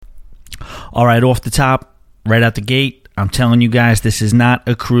All right, off the top, right out the gate, I'm telling you guys, this is not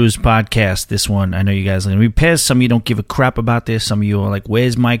a cruise podcast. This one, I know you guys are going to be pissed. Some of you don't give a crap about this. Some of you are like,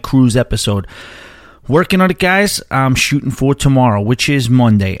 where's my cruise episode? Working on it, guys. I'm shooting for tomorrow, which is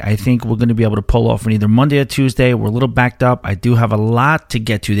Monday. I think we're going to be able to pull off on either Monday or Tuesday. We're a little backed up. I do have a lot to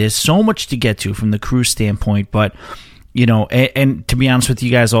get to. There's so much to get to from the cruise standpoint, but, you know, and to be honest with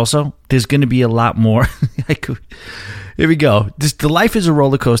you guys also, there's going to be a lot more. Here we go. The life is a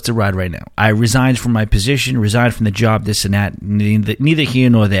roller coaster ride right now. I resigned from my position, resigned from the job, this and that, neither here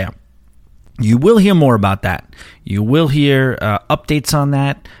nor there. You will hear more about that. You will hear updates on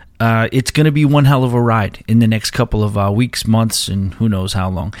that. It's going to be one hell of a ride in the next couple of weeks, months, and who knows how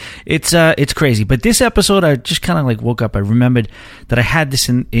long. It's crazy. But this episode, I just kind of like woke up. I remembered that I had this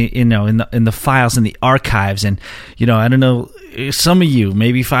in the files, in the archives, and you know, I don't know. Some of you,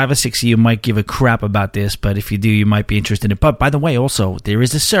 maybe 5 or 6 of you, might give a crap about this, but if you do, you might be interested in it. But by the way, also there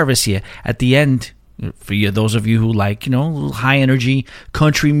is a service here at the end. For you, those of you who like, you know, high energy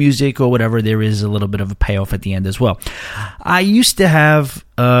country music or whatever, there is a little bit of a payoff at the end as well. I used to have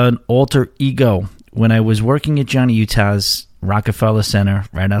an alter ego when I was working at Johnny Utah's Rockefeller Center,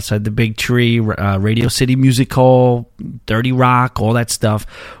 right outside the Big Tree, Radio City Music Hall, Dirty Rock, all that stuff.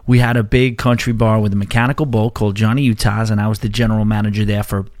 We had a big country bar with a mechanical bull called Johnny Utah's, and I was the general manager there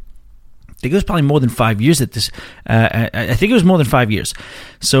for, I think it was probably more than 5 years at this. I think it was more than 5 years.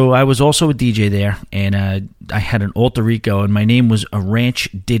 So I was also a DJ there, and I had an alter ego, and my name was Ranch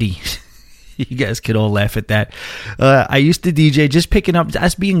Diddy. You guys could all laugh at that. I used to DJ, just picking up,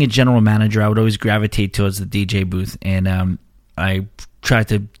 as being a general manager, I would always gravitate towards the DJ booth, and I tried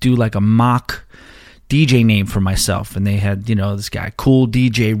to do like a mock DJ name for myself, and they had, you know, this guy, Cool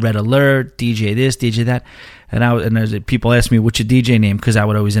DJ Red Alert, DJ this, DJ that. And people asked me what's your DJ name, because I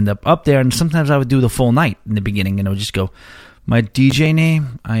would always end up there, and sometimes I would do the full night in the beginning, and I would just go, my DJ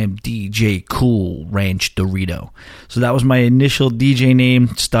name, I am DJ Cool Ranch Dorito. So that was my initial DJ name.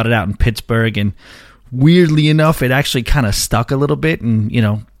 Started out in Pittsburgh, and weirdly enough, it actually kind of stuck a little bit, and, you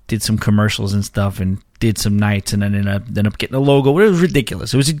know, did some commercials and stuff, and did some nights, and then ended up getting a logo. It was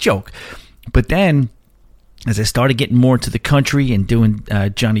ridiculous. It was a joke. But then, as I started getting more into the country and doing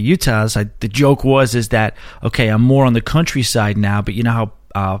Johnny Utah's, the joke is that, okay, I'm more on the countryside now, but you know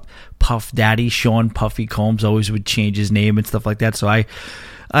how Puff Daddy, Sean Puffy Combs, always would change his name and stuff like that. So I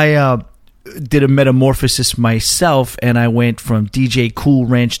did a metamorphosis myself, and I went from DJ Cool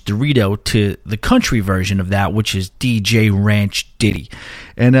Ranch Dorito to the country version of that, which is DJ Ranch Diddy.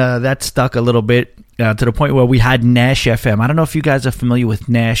 And that stuck a little bit. To the point where we had Nash FM. I don't know if you guys are familiar with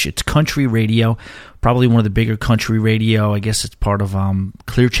Nash. It's country radio, probably one of the bigger country radio. I guess it's part of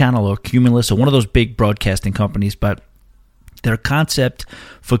Clear Channel or Cumulus or one of those big broadcasting companies. But their concept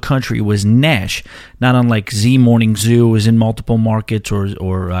for country was Nash, not unlike Z Morning Zoo is in multiple markets, or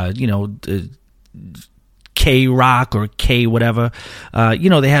you know, K Rock or K whatever.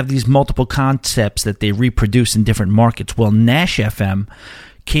 You know, they have these multiple concepts that they reproduce in different markets. Well, Nash FM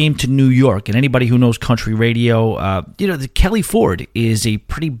came to New York, and anybody who knows country radio, you know, Kelly Ford is a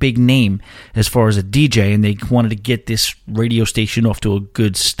pretty big name as far as a DJ, and they wanted to get this radio station off to a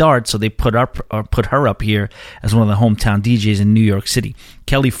good start, so they put her up here as one of the hometown DJs in New York City.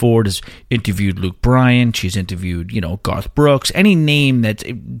 Kelly Ford has interviewed Luke Bryan. She's interviewed, you know, Garth Brooks, any name that's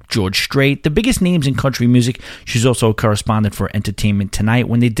George Strait, the biggest names in country music. She's also a correspondent for Entertainment Tonight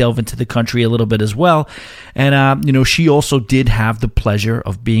when they delve into the country a little bit as well. And, you know, she also did have the pleasure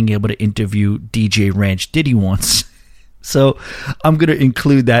of being able to interview DJ Ranch Diddy once. So I'm going to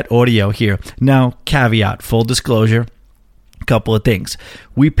include that audio here. Now, caveat, full disclosure. Couple of things.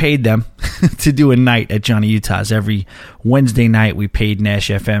 We paid them to do a night at Johnny Utah's. Every Wednesday night, we paid Nash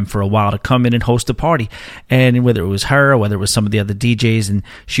FM for a while to come in and host a party. And whether it was her or whether it was some of the other DJs, and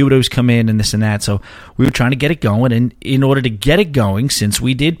she would always come in and this and that. So we were trying to get it going. And in order to get it going, since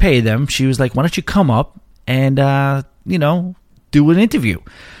we did pay them, she was like, why don't you come up and, you know, do an interview?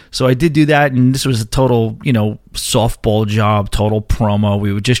 So I did do that, and this was a total, you know, softball job, total promo.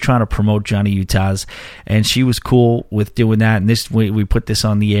 We were just trying to promote Johnny Utah's, and she was cool with doing that. And this, we put this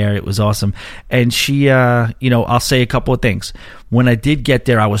on the air. It was awesome. And she, you know, I'll say a couple of things. When I did get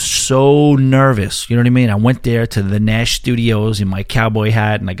there, I was so nervous. You know what I mean? I went there to the Nash Studios in my cowboy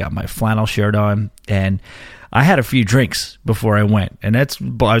hat, and I got my flannel shirt on, and I had a few drinks before I went, and I was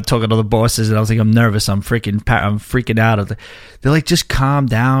talking to the bosses, and I was like, I'm nervous, I'm freaking out. They're like, just calm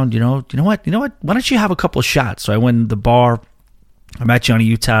down, you know what? Why don't you have a couple of shots? So I went to the bar. I'm at Johnny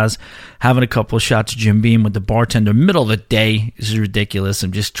Utah's, having a couple of shots of Jim Beam with the bartender, middle of the day. This is ridiculous.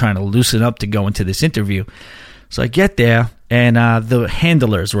 I'm just trying to loosen up to go into this interview. So I get there, and the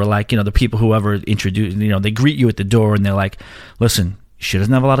handlers were like, you know, the people whoever introduced, you know, they greet you at the door, and they're like, listen, She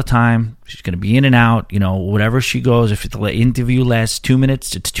doesn't have a lot of time. She's going to be in and out, whatever she goes. If the interview lasts 2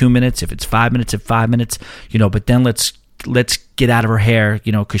 minutes, it's 2 minutes. If it's 5 minutes, it's 5 minutes, but then let's get out of her hair,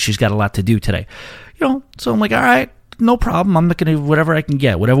 because she's got a lot to do today. So I'm like, all right, no problem. I'm not going to, whatever I can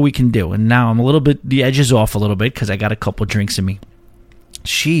get, whatever we can do. And now I'm a little bit, the edge is off a little bit because I got a couple drinks in me.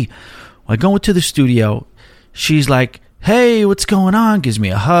 I go into the studio. She's like, hey, what's going on? Gives me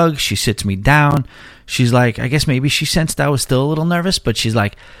a hug. She sits me down. She's like, I guess maybe she sensed I was still a little nervous, but she's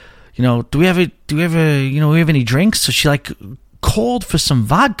like, do we have any drinks? So she called for some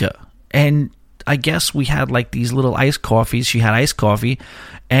vodka. And I guess we had these little iced coffees. She had iced coffee,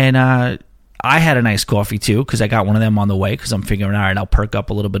 and I had an iced coffee too because I got one of them on the way because I'm figuring, all right, I'll perk up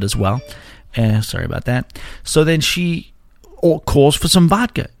a little bit as well. Sorry about that. So then she calls for some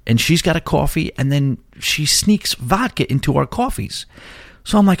vodka, and she's got a coffee, and then she sneaks vodka into our coffees.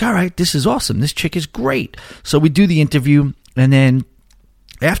 So I'm like, all right, this is awesome. This chick is great. So we do the interview, and then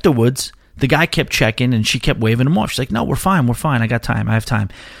afterwards, the guy kept checking, and she kept waving him off. She's like, no, we're fine. I got time. I have time.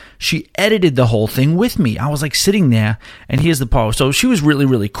 She edited the whole thing with me. I was sitting there, and here's the part. So she was really,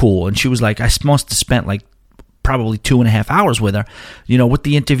 really cool, and she was like, I must have spent probably 2.5 hours with her, with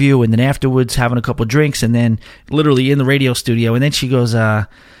the interview, and then afterwards having a couple drinks, and then literally in the radio studio. And then she goes,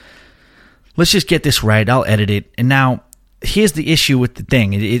 let's just get this right. I'll edit it. And now here's the issue with the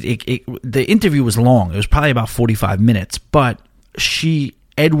thing. The interview was long. It was probably about 45 minutes, but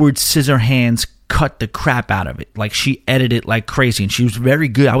Edward Scissorhands cut the crap out of it. She edited like crazy, and she was very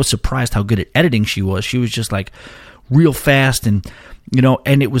good. I was surprised how good at editing she was. She was just real fast, and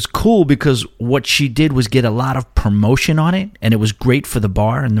and it was cool because what she did was get a lot of promotion on it, and it was great for the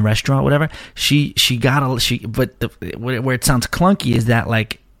bar and the restaurant, whatever. But where it sounds clunky is that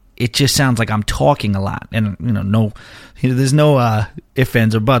it just sounds like I'm talking a lot, and there's no ifs,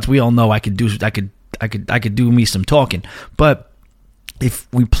 ands, or buts. We all know I could do me some talking, but if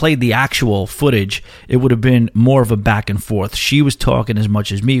we played the actual footage, it would have been more of a back and forth. She was talking as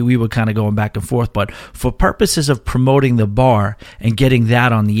much as me. We were kind of going back and forth. But for purposes of promoting the bar and getting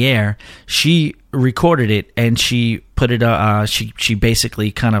that on the air, she recorded it, and she put it. She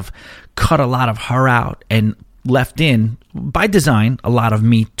basically kind of cut a lot of her out and left in, by design, a lot of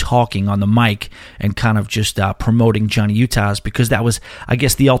me talking on the mic and kind of just promoting Johnny Utah's, because that was, I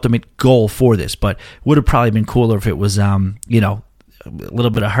guess, the ultimate goal for this. But it would have probably been cooler if it was, a little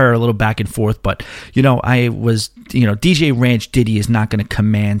bit of her, a little back and forth. But, I was, DJ Ranch Diddy is not going to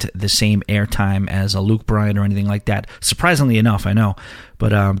command the same airtime as a Luke Bryan or anything like that. Surprisingly enough, I know.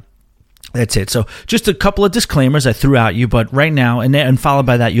 But that's it. So just a couple of disclaimers I threw at you, but right now, and followed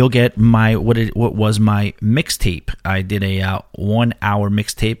by that, you'll get my what was my mixtape. I did a 1 hour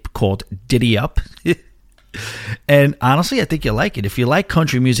mixtape called Diddy Up. And honestly, I think you'll like it. If you like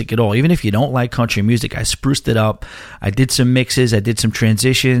country music at all, even if you don't like country music, I spruced it up. I did some mixes. I did some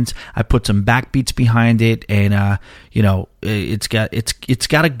transitions. I put some backbeats behind it, and it's got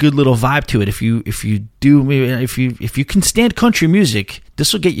a good little vibe to it. If you can stand country music,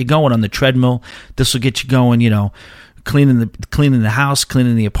 this will get you going on the treadmill. This will get you going, cleaning the house,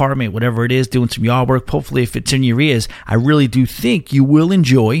 cleaning the apartment, whatever it is, doing some yard work. Hopefully, if it's in your ears, I really do think you will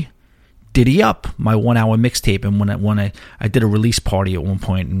enjoy Diddy Up, my 1 hour mixtape. And when I did a release party at one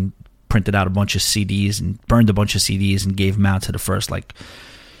point and printed out a bunch of CDs and burned a bunch of CDs and gave them out to the first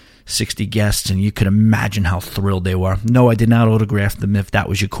 60 guests, and you could imagine how thrilled they were. No, I did not autograph them, if that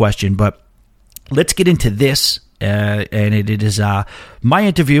was your question. But let's get into this, and it is my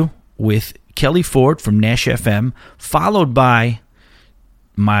interview with Kelly Ford from Nash FM, followed by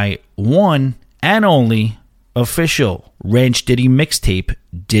my one and only official Ranch Diddy mixtape,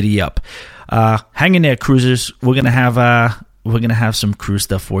 Diddy Up. Hang in there, cruisers. We're gonna have some cruise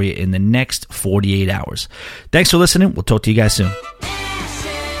stuff for you in the next 48 hours. Thanks for listening. We'll talk to you guys soon.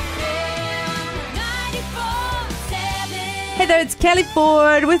 Hey there, it's Kelly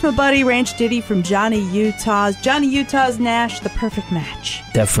Ford with my buddy Ranch Diddy from Johnny Utah's. Johnny Utah's Nash, the perfect match.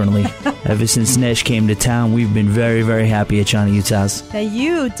 Definitely. Ever since Nash came to town, we've been very, very happy at Johnny Utah's. Now,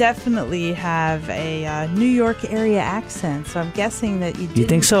 you definitely have a New York area accent, so I'm guessing that you didn't... You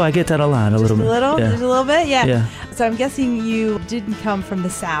think so? I get that a lot, a little bit. Just a little bit? Yeah. So I'm guessing you didn't come from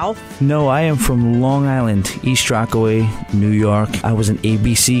the South. No, I am from Long Island, East Rockaway, New York. I was an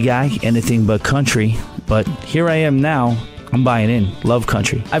ABC guy, anything but country, but here I am now. I'm buying in. Love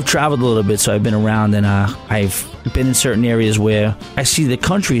country. I've traveled a little bit, so I've been around, and I've been in certain areas where I see the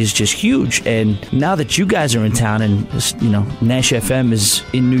country is just huge. And now that you guys are in town, and Nash FM is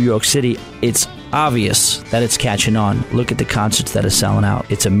in New York City, it's obvious that it's catching on. Look at the concerts that are selling out.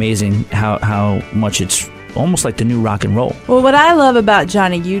 It's amazing how much it's almost like the new rock and roll. Well, what I love about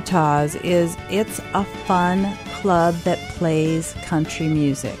Johnny Utah's is it's a fun club that plays country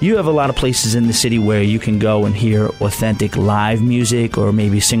music? You have a lot of places in the city where you can go and hear authentic live music or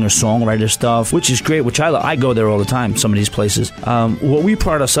maybe singer-songwriter stuff, which is great, which I go there all the time, some of these places. What we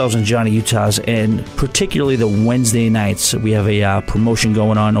pride ourselves in Johnny Utah's, and particularly the Wednesday nights, we have a promotion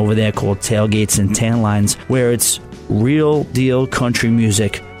going on over there called Tailgates and Tan Lines, where it's real deal country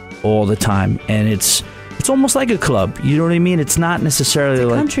music all the time, and it's almost like a club. You know what I mean? It's not necessarily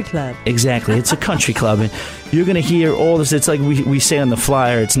like country club. Exactly, it's a country club, and you're gonna hear all this. It's like we say on the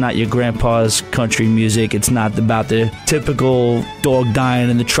flyer. It's not your grandpa's country music. It's not about the typical dog dying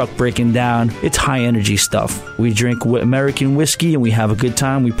and the truck breaking down. It's high energy stuff. We drink American whiskey and we have a good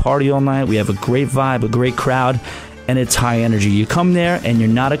time. We party all night. We have a great vibe, a great crowd. And it's high energy. You come there and you're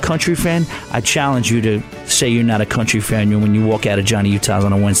not a country fan, I challenge you to say you're not a country fan when you walk out of Johnny Utah's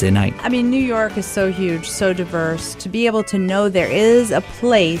on a Wednesday night. I mean, New York is so huge, so diverse. To be able to know there is a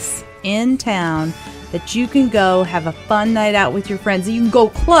place in town that you can go have a fun night out with your friends. You can go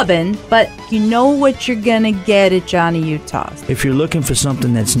clubbing, but you know what you're going to get at Johnny Utah's. If you're looking for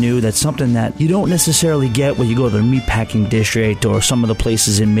something that's new, that's something that you don't necessarily get when you go to the Meatpacking District or some of the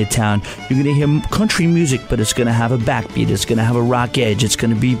places in Midtown, you're going to hear country music, but it's going to have a backbeat. It's going to have a rock edge. It's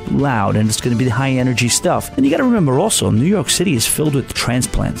going to be loud, and it's going to be the high energy stuff. And you got to remember also, New York City is filled with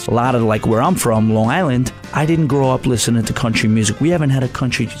transplants. A lot of, like where I'm from, Long Island, I didn't grow up listening to country music. We haven't had a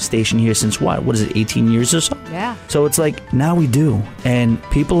country station here since what is it, 18 years or so? Yeah. So it's like, now we do. And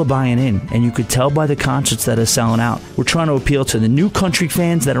people are buying in. And you could tell by the concerts that are selling out. We're trying to appeal to the new country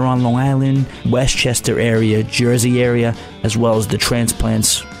fans that are on Long Island, Westchester area, Jersey area, as well as the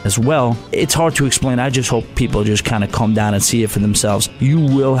transplants as well. It's hard to explain. I just hope people just kind of come down and see it for themselves. You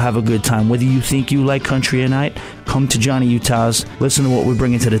will have a good time. Whether you think you like country or not, come to Johnny Utah's, listen to what we're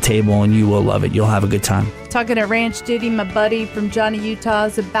bringing to the table, and you will love it. You'll have a good time. Talking to Ranch Diddy, my buddy from Johnny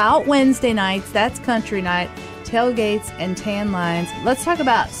Utah's, about Wednesday nights. That's country night. Tailgates and Tan Lines. Let's talk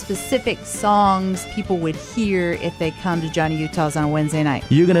about specific songs people would hear if they come to Johnny Utah's on a Wednesday night.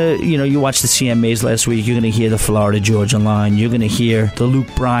 You're going to, you watched the CMAs last week. You're going to hear the Florida Georgia Line. You're going to hear the Luke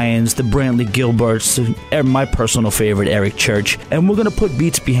Bryans, the Brantley Gilberts, my personal favorite, Eric Church. And we're going to put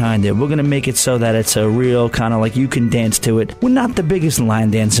beats behind it. We're going to make it so that it's a real kind of like you can dance to it. We're not the biggest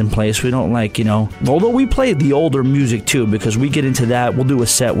line dancing place. We don't like, although we play the older music too, because we get into that. We'll do a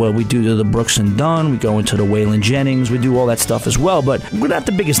set where we do the Brooks and Dunn. We go into the Waylon Jennings, we do all that stuff as well, but we're not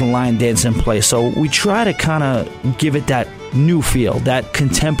the biggest line dancing place, so we try to kind of give it that new feel, that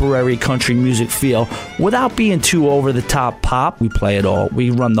contemporary country music feel, without being too over the top pop. We play it all.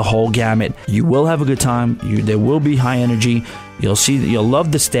 We run the whole gamut. You will have a good time. There will be high energy. You'll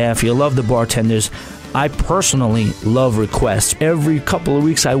love the staff. You'll love the bartenders. I personally love requests. Every couple of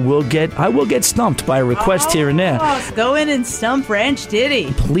weeks I will get stumped by a request here and there. Go in and stump Ranch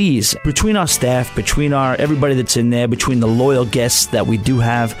Diddy. Please, between our staff, between everybody that's in there, between the loyal guests that we do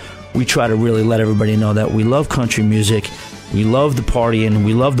have, we try to really let everybody know that we love country music. We love the partying,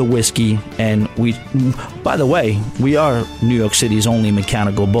 we love the whiskey, and by the way, we are New York City's only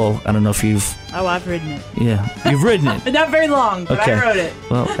mechanical bull. I don't know if you've... Oh, I've ridden it. Yeah, you've ridden it. Not very long, but okay. I rode it.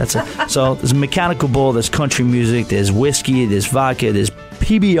 Well, that's it. So there's a mechanical bull, there's country music, there's whiskey, there's vodka, there's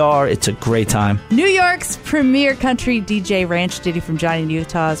PBR. It's a great time. New York's premier country DJ Ranch Diddy from Johnny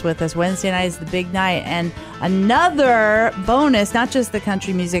Utah is with us. Wednesday night is the big night, and another bonus, not just the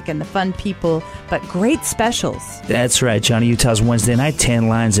country music and the fun people, but great specials. That's right. Johnny Utah's Wednesday night, Tan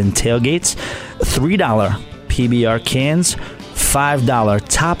Lines and Tailgates, $3 PBR cans, $5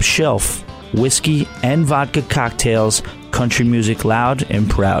 top shelf whiskey and vodka cocktails, country music loud and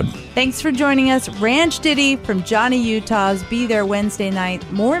proud. Thanks for joining us. Ranch Diddy from Johnny Utah's. Be there Wednesday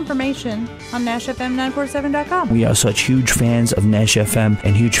night. More information on NashFM947.com. We are such huge fans of Nash FM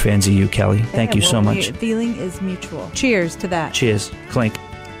and huge fans of you, Kelly. Thank you so much. The feeling is mutual. Cheers to that. Cheers. Clink.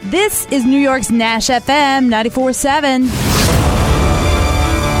 This is New York's Nash FM 94.7.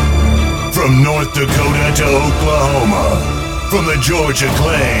 From North Dakota to Oklahoma. From the Georgia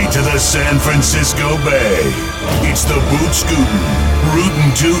Clay to the San Francisco Bay, it's the boot scootin',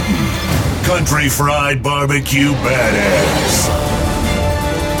 rootin' tootin', country fried barbecue badass.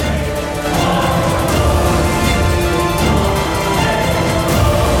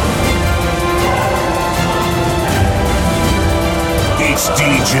 It's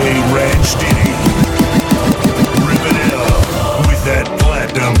DJ Ranch Diddy, ripping it up with that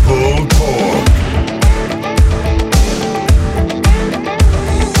platinum pulled pork.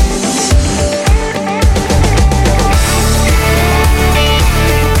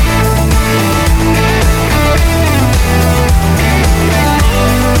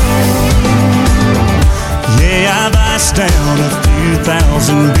 Down a few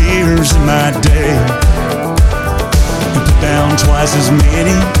thousand beers in my day. twice as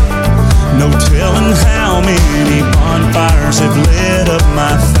many. No telling how many bonfires have lit up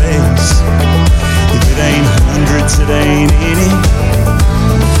my face. If it ain't hundreds, it ain't any.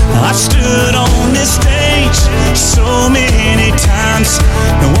 I've stood on this stage so many times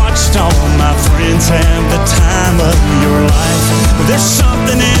and watched all my friends have the time of your life. But there's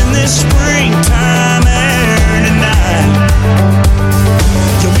something in this springtime air tonight.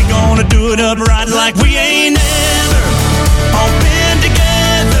 Yeah, we gonna do it up right like we ain't ever all been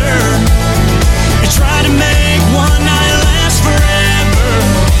together and try to make one night last forever.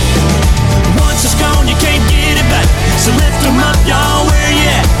 Once it's gone, you can't get it back. So lift them up, y'all, where you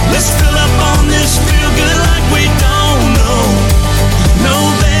at? Let's fill up on this feel good like we don't know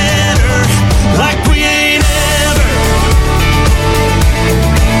better, like we ain't ever.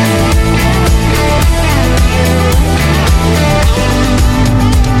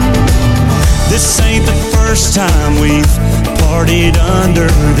 This ain't the first time we've partied under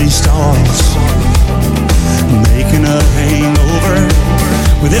these stars, making a hangover.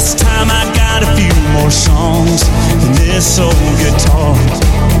 Well, this time I got a few more songs than this old guitar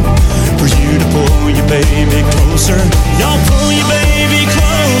for you to pull your baby closer. Y'all pull your baby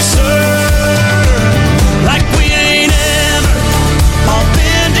closer, like we ain't ever all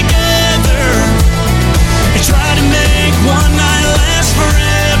been together and try to make one night last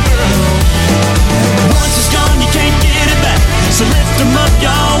forever. Once it's gone, you can't get it back. So lift them up,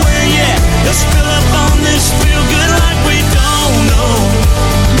 y'all, where you at? Let's fill up on this feel good like we don't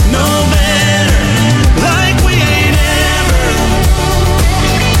know better, like we ain't ever.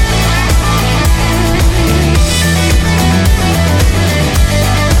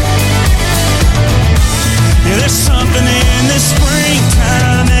 Yeah, there's something in this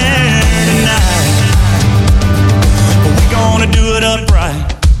springtime air tonight, but we gonna do it up right.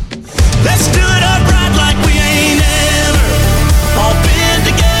 Let's do it up right like we ain't ever all been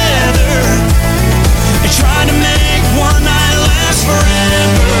together and try to make one night last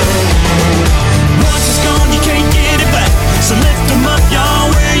forever. Once it's gone, you can't get it back. So lift them up, y'all,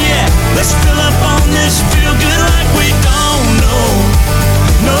 where you at? Let's fill up on this feel good like we don't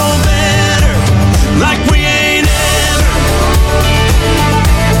know better, like we ain't ever.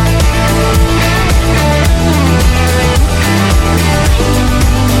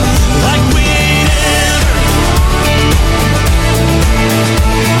 Like we ain't ever.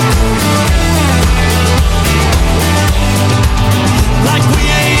 Like we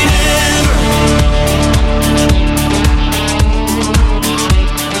ain't ever.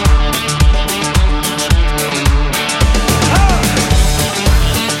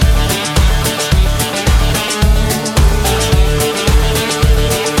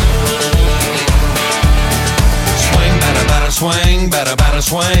 Swing, batter, batter,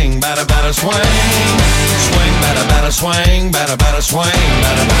 swing, batter, batter, swing. Swing, batter, batter, swing, batter, batter, swing,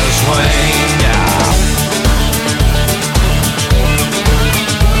 batter, batter, swing, yeah.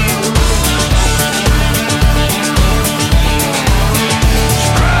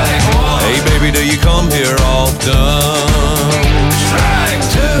 Hey, baby, do you come here often?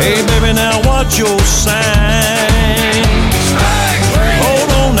 Hey, baby, now what's your sign?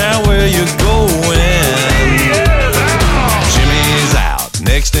 Hold on now, where you going?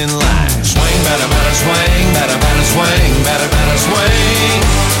 Next in line. Swing, batter, batter, swing, batter, batter, swing, batter, batter, swing.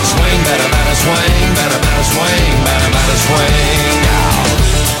 Swing, batter, batter, swing, batter, batter, swing, batter, batter, swing.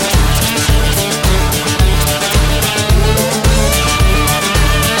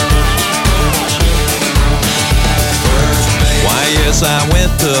 Why, yes, I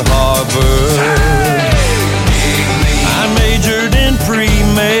went to Harvard. I majored in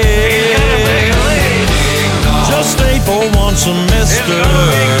pre-med. Just stayed for one semester.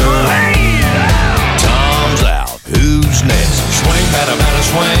 Tom's out. Who's next? Swing, batter, batter,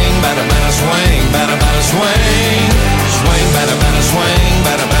 swing, batter, batter, swing, batter, batter, swing. Swing, batter, batter, swing,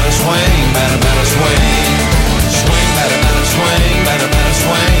 batter, batter, swing, batter, batter, swing. Swing, batter, batter, swing, batter, batter,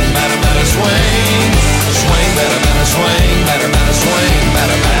 swing, batter, batter, swing. Swing, batter, batter, swing, batter, batter, swing,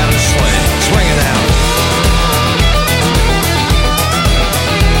 batter, batter, swing. Swing it out.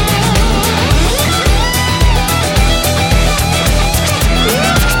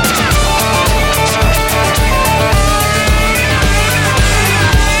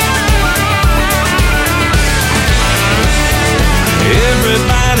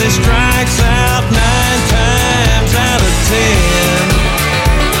 Everybody strikes out 9 times out of 10.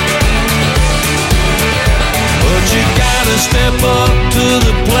 But you gotta step up to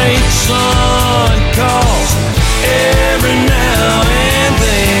the plate, son, 'cause every now and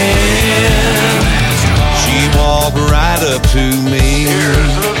then she walked right up to me,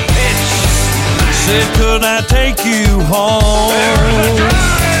 said, could I take you home?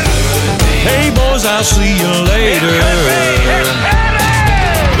 I'll see you later.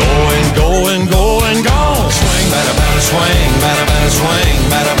 Going, gone. Swing, batter, batter, swing, batter, batter, swing,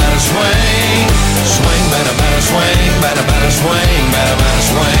 batter, batter, swing. Swing, batter, batter, swing, batter, batter, swing, batter, batter,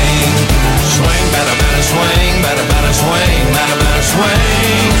 swing. Swing, batter, batter, swing, batter, batter, swing, batter, batter,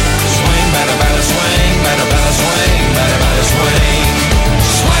 swing. Swing, batter, batter, swing, batter, batter, swing, batter, batter, swing.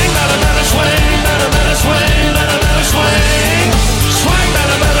 Swing, batter, batter, swing, batter, batter, swing, batter, batter, swing. Swing,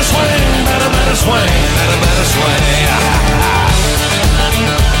 batter, batter, swing, batter, batter, swing, batter, batter, swing.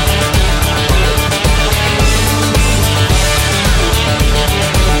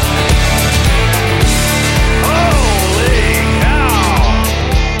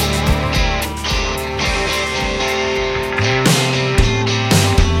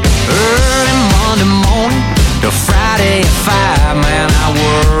 Friday at 5, man, I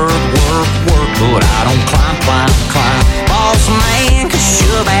work, but I don't climb. Boss man could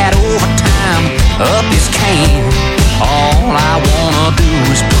shove that overtime up his can. All I wanna do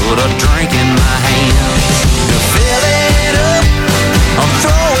is put a drink in my hand. To fill it up or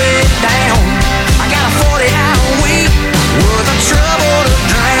throw it down. I got a 40-hour week worth of trouble to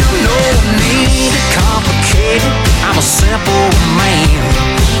drown. No need to complicate it, I'm a simple man.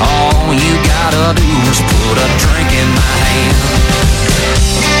 All you gotta do is put a drink in my hand.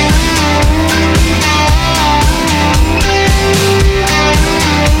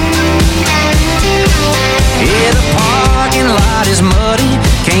 Yeah, the parking lot is muddy,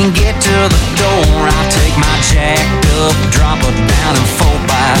 can't get to the door. I take my jacked up, drop it down in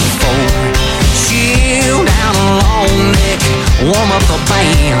 4x4. Chill down a long neck, warm up the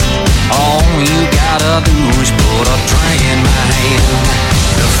band. All you gotta do is put a drink in my hand.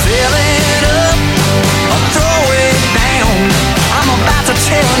 To fill it up or throw it down, I'm about to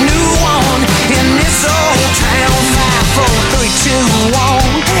tell a new one in this old town. 5, 4, 3, 2, 1,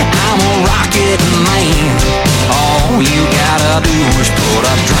 I'm a rocket man. All you gotta do is put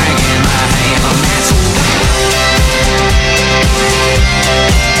a drink in my hand. That's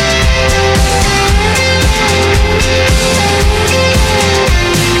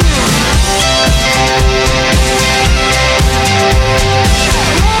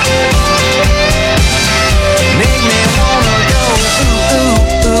make me wanna go ooh,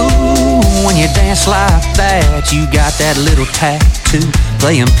 ooh, ooh. When you dance like that, you got that little tattoo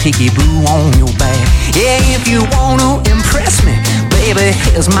playing peekaboo on your back. Yeah, if you wanna impress me, baby,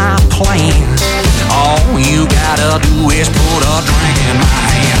 here's my plan. All you gotta do is put a drink in my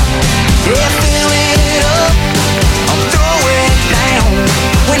hand. Yeah, fill it up or throw it down.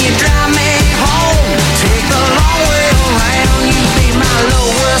 When you drive me home, take the long way around. You be my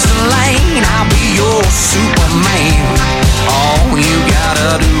lowest lane, I'll be your Superman. All you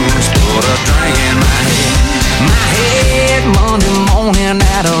gotta do is put a drink in my head. My head Monday morning,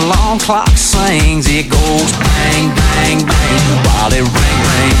 that alarm clock sings. It goes bang, bang, bang while it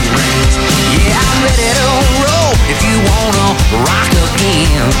rings. Yeah, I'm ready to roll if you wanna rock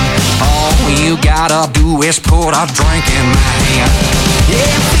again. All you gotta do is put a drink in my hand.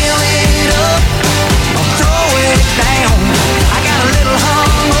 Yeah, fill it up or throw it down. I got a little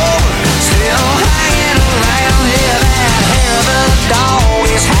hungover, still hanging around. Yeah, that hair of the dog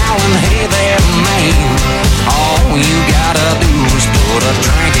is howling, hey there, man. All you gotta do is put a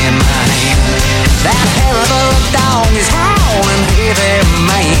drink in my hand. That hair of the dog is howling, hey there,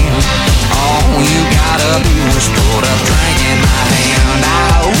 man. All you gotta do is put a drink in my hand.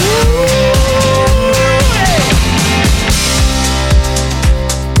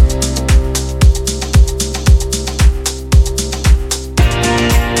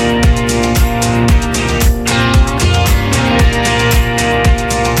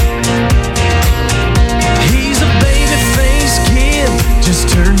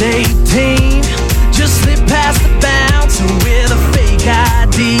 Turned 18, just slipped past the bouncer with a fake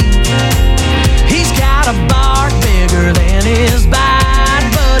ID. He's got a bar bigger than his bite,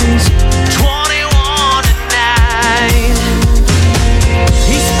 but he's 21 tonight.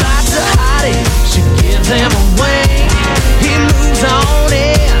 He spots a hottie, she gives him away. He moves on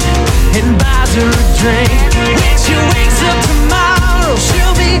in and buys her a drink. When she wakes up tomorrow,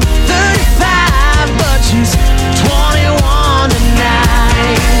 she'll be 35, but she's 21 tonight.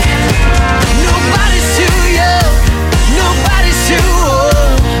 Nobody's too young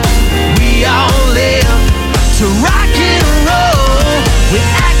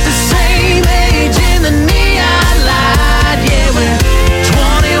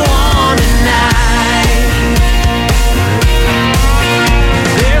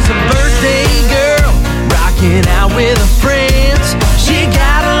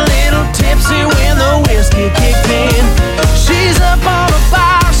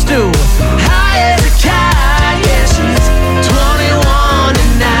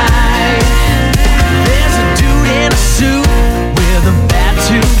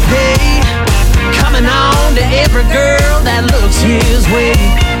way.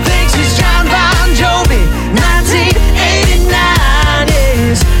 Thinks he's John Bon Jovi, 1989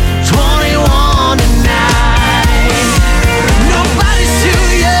 is 21 tonight. Nobody's too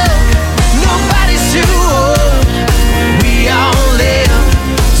young, nobody's too old. We all live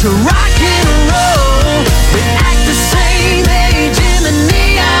to rock and roll. We act the same age in the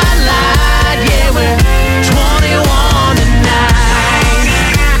neon light. Yeah, we're 21 tonight.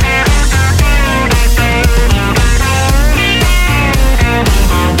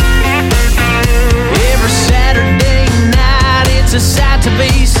 Every Saturday night it's a sight to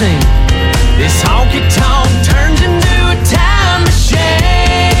be seen. This honky tonk turns into a time machine.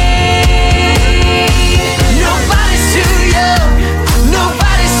 Nobody's too young,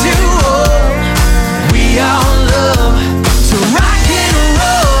 nobody's too old. We all love to rock and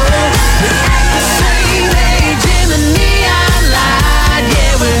roll. We act the same age in the neon light.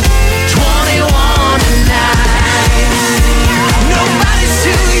 Yeah, we're 21 tonight. Nobody's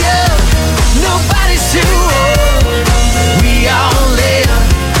too young, nobody's too old. We all live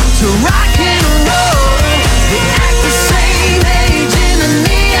to rock and roll. We act the same age in the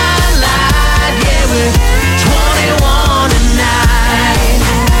neon light. Yeah, we're 21 tonight.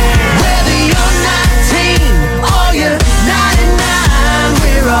 Whether you're 19 or you're 99,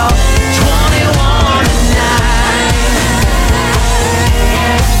 we're all 21 tonight.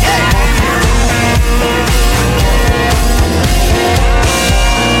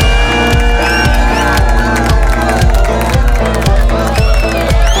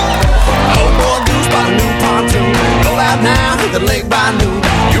 Old boy goose by the new pontoon. Go out now, hit the lake by noon.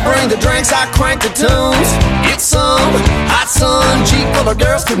 You bring the drinks, I crank the tunes. Get some hot sun. Jeep full of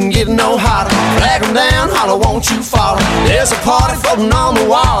girls couldn't get no hotter. Flag them down, holler, won't you follow? There's a party floating on the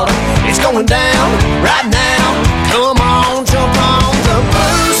water. It's going down right now. Come on, jump on the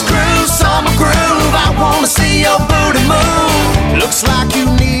blues cruise, summer groove. I wanna see your booty move. Looks like you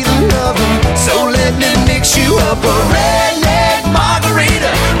need another, so let me mix you up a redneck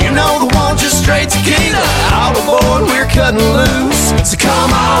margarita. You know the one, just straight tequila. All aboard, we're cutting loose. So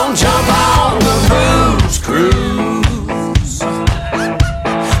come on, jump on the booze cruise.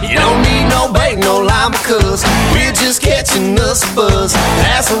 You don't need no bait, no lime, because we're just catching us a buzz.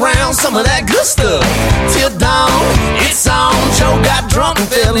 Pass around some of that good stuff till dawn. It's on. Joe got drunk and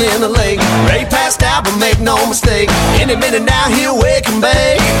fell in the lake. Ray passed out, but make no mistake. Any minute now he'll wake and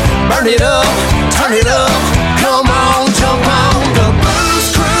bake. Burn it up, turn it up. Come on, jump on the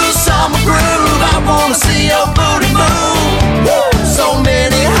blues cruise, summer groove. I wanna see your booty move. Woo! So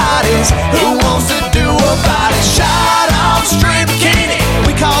many hotties, who wants to do a body shot off straight bikini?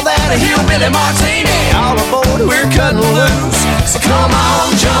 We call that a hillbilly martini. All aboard, we're cutting loose. So come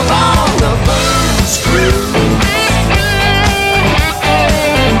on, jump on the blues cruise.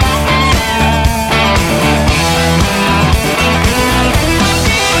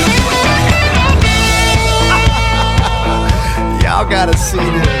 Y'all gotta see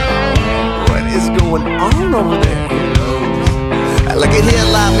this. What is going on over there? Look at here,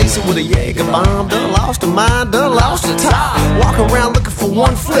 like Lisa with a Jaeger bomb. Done lost her mind, done lost her top. Walking around looking for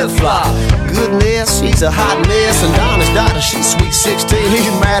one flip-flop. Goodness, she's a hot mess. And Donna's daughter, she's sweet 16. He's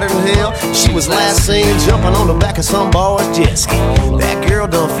madder than hell. She was last seen jumping on the back of some boy's jet ski. That girl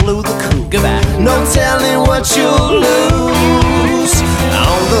done flew the coop. Goodbye. No telling what you'll lose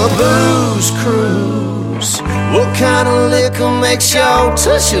on the booze cruise. What kind of liquor makes your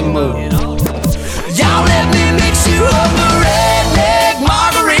tushy move? Y'all let me mix you up a redneck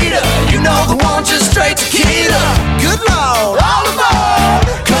margarita. You know the one, just straight tequila. Good Lord, all aboard.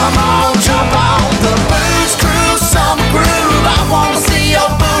 Come on, jump on the booze cruise, summer groove. I wanna see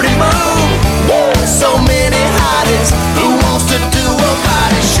your booty move. Woo! So many hotties, who wants to do a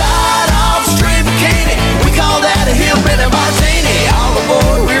body shot off straight bikini? We call that a hillbilly martini. All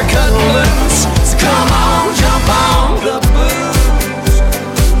aboard, we're cutting loose. So come on, jump on the booze.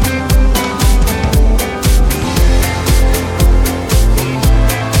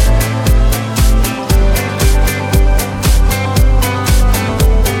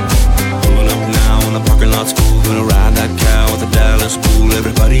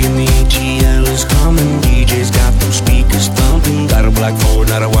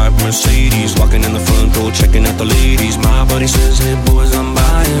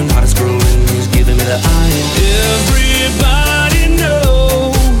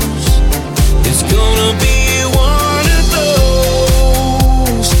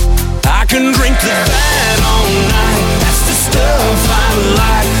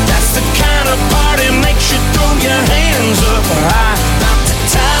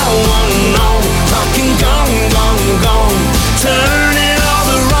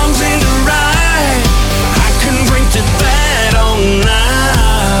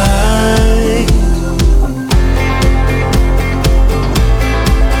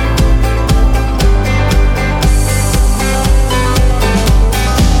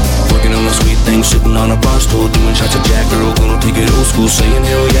 you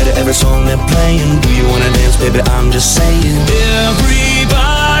know yet every song they're playing? Do you wanna dance, baby? I'm just saying.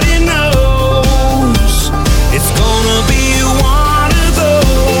 Everybody knows it's gonna be one of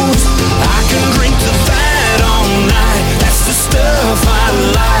those. I can drink to that all night. That's the stuff I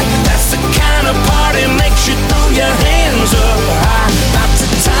like. That's the kind of party makes you throw your hands up high. About to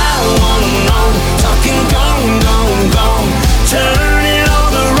tie one on, talking gone, gone, gone, turning all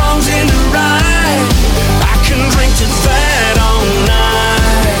the wrongs into right. I can drink to that all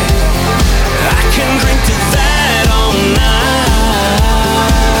night. I can drink to that all night.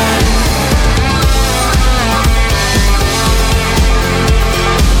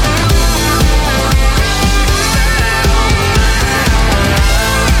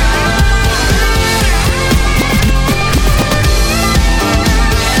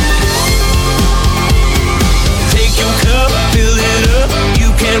 Take your cup, fill it up. You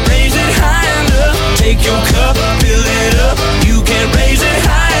can't raise it high enough. Take your cup, fill it up. You can't raise it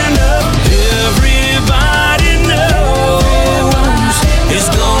high enough. Everybody knows it's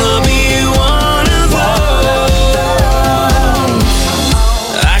gonna be one of those.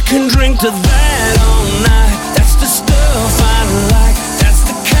 I can drink to that all night. That's the stuff I like. That's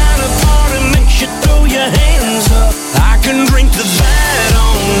the kind of party makes you throw your hands up. I can drink to that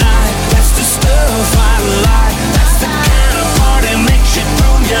all night. That's the stuff I like. That's the kind of party makes you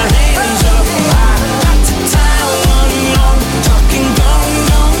throw your hands up. I got to tie one on, talking gone,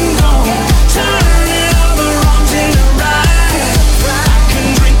 gone, gone, turning all the wrongs into right. I can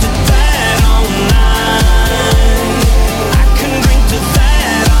drink to that all night. I can drink to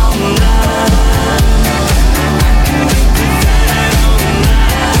that all night. I can drink to that all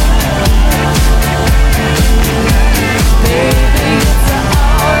night. Baby, it's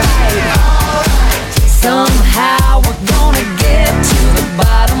alright. Somehow we're gonna get to the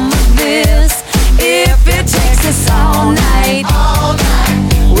bottom of this. If it takes us all night,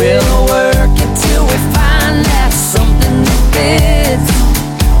 we'll work it till we find that something that fits.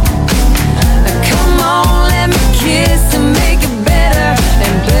 Come on, let me kiss and make it better.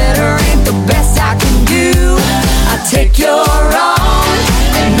 And better ain't the best I can do. I'll take your wrong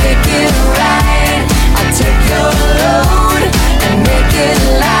and make it right. I'll take your load and make it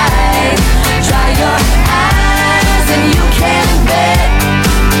light. Dry your eyes and you can bet.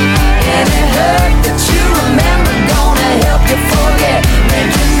 Any hurt that you remember gonna help you forget.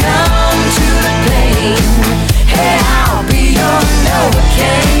 Make you numb to the pain. Hey, I'll be your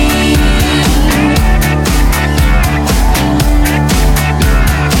Novocaine.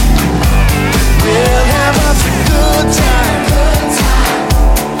 We'll have us a good time.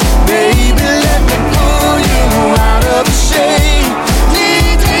 Baby, let me pull you out of the shade.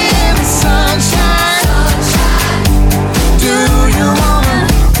 Need me in the sunshine. Do you wanna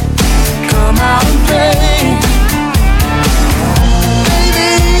come out and play?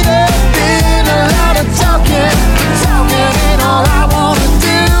 Baby, there's been a lot of talking ain't all I wanna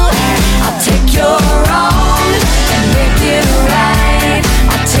do. I'll take your wrong and make it right.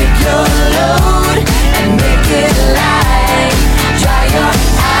 I'll take your load and make it light. Dry your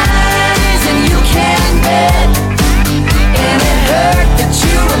eyes and you can bet. Any hurt that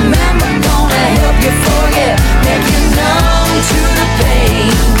you remember gonna help you forget. Make you numb to the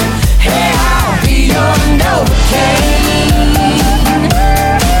pain. Hey, I'll be your Novocaine.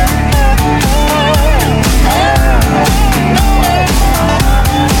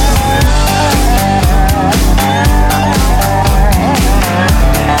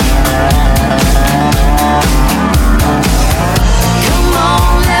 Come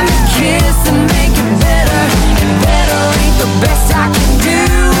on, let me kiss and make it better. And better ain't the best I can do.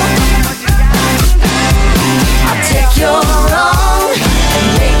 I'll take your wrong and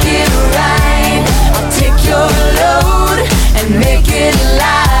make it right. I'll take your load and make it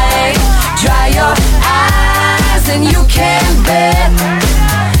light. Dry your eyes and you can bet.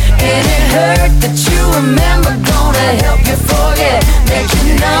 Any hurt that you remember gonna help you forget. Make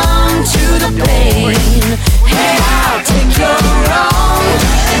you numb to the pain. Hey, I'll take your wrong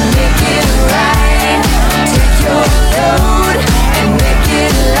and make it right. Take your load and make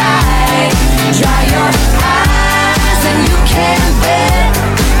it light. Dry your eyes and you can bet.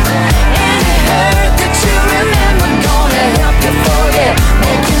 Any hurt that you remember gonna help you forget.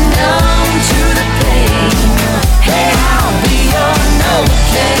 Make you numb to the pain. Hey, I'll be your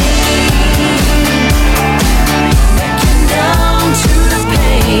Novocaine. Make you numb to the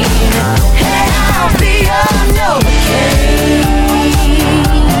pain. Hey, I'll be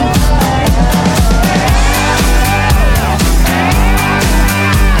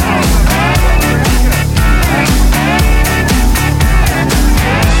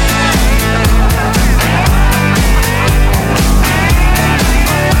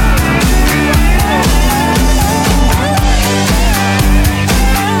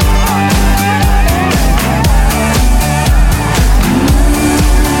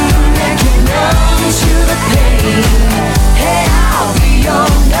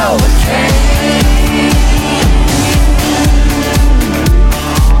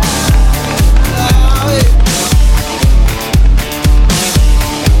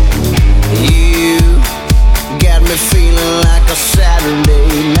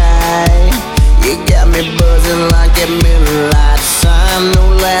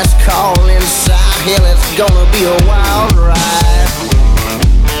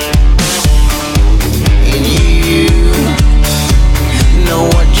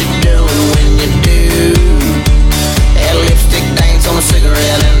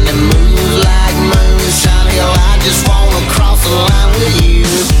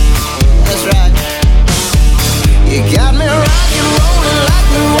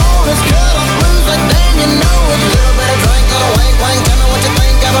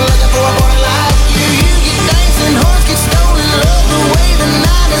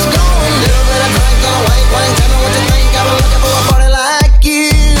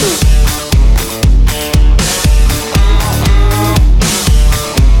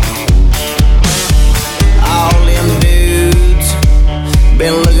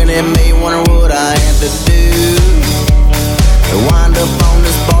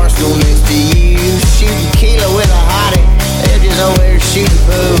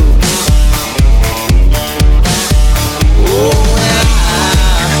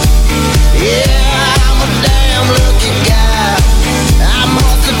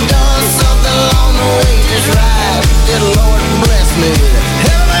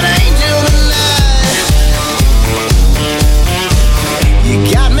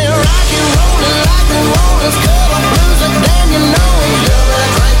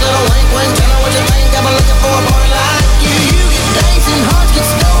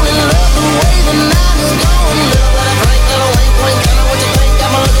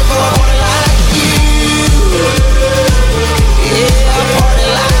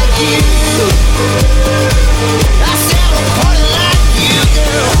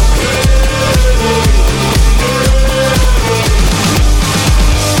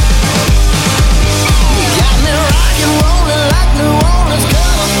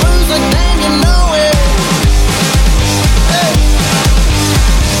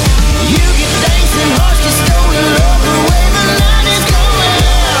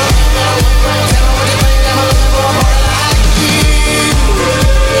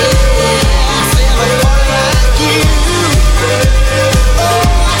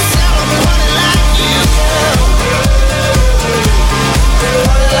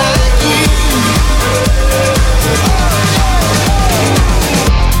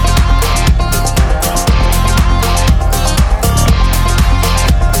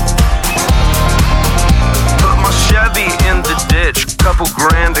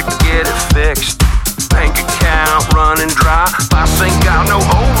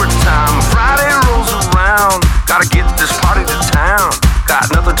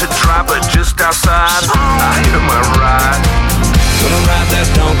but just outside, I hear my ride. Gonna ride that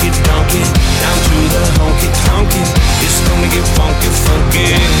donkey down to the honky-tonky. It's gonna get funky.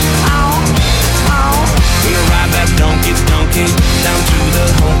 Gonna ride that donkey down to the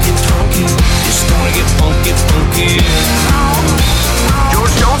honky-tonky. It's gonna get funky.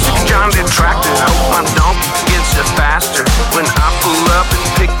 George Jones is John the Tractor. Hope my donkey gets it faster. When I pull up in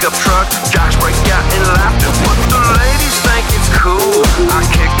pickup truck, Josh break out in laughter. But the ladies think it's cool. I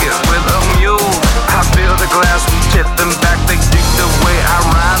kick it with a mule. I fill the glass, we tip them back. They dig the way I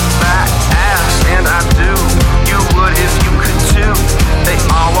ride that ass, and I do. You would if you could too. They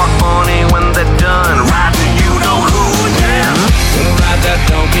all walk funny when they're done riding. You know who, yeah. Gonna ride that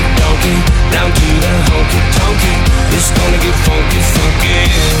donkey down to the honky-tonky. It's gonna get funky.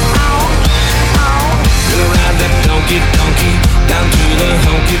 Gonna ride that donkey down to the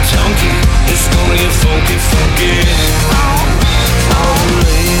honky-tonky. It's gonna get funky. All the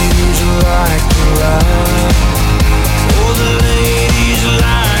ladies like to ride. All the ladies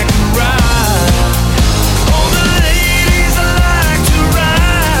like to ride. All the ladies like to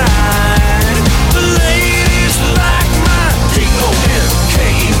ride. The ladies like my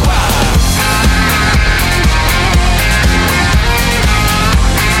D-O-N-K-E-Y.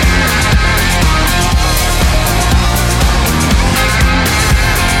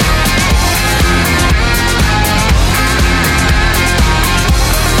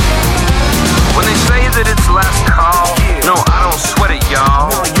 When they say that it's last call, no, I don't sweat it,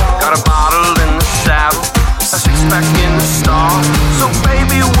 y'all. Got a bottle in the saddle, a six-pack in the stall. So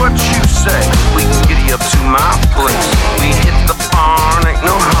baby, what you say? We can giddy up to my place. We hit the barn, ain't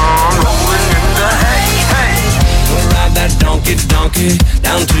no harm rolling in the hay. We'll ride that donkey down to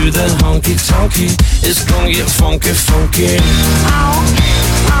the honky-tonky. It's gonna get funky. Gonna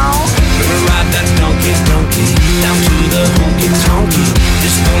ride that donkey down to the honky-tonky.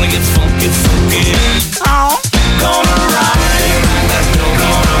 It's gonna get funky. Gonna ride that donkey down to the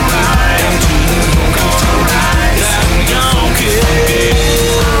honky-tonky. It's gonna get funky.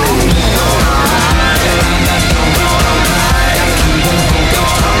 Gonna ride that donkey down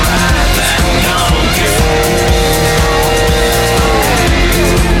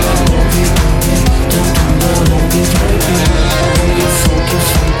to the honky-tonky. It's gonna get funky.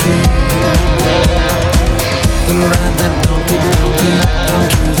 Gonna ride that donkey down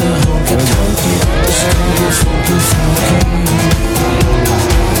to the honky-tonky. It's gonna get funky.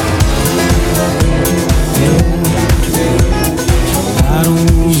 I don't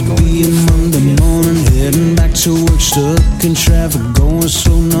wanna be a Monday morning heading back to work, stuck in traffic, going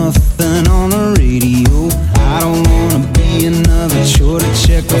slow, nothing on the radio. I don't wanna be another chore to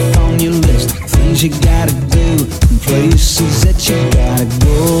check off on your list. Things you gotta do and places that you gotta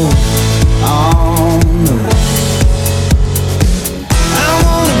go. Oh no, I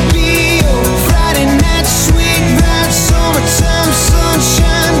wanna be your Friday night sweet ride, summertime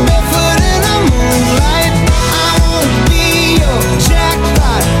sunshine, barefoot in the moonlight. I wanna be your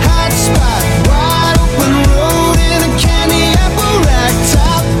jackpot, hot spot, wide open road in a candy apple rack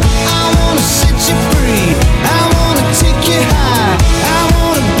top. I wanna set you free, I wanna take you high. I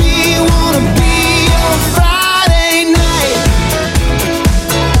wanna be your Friday night.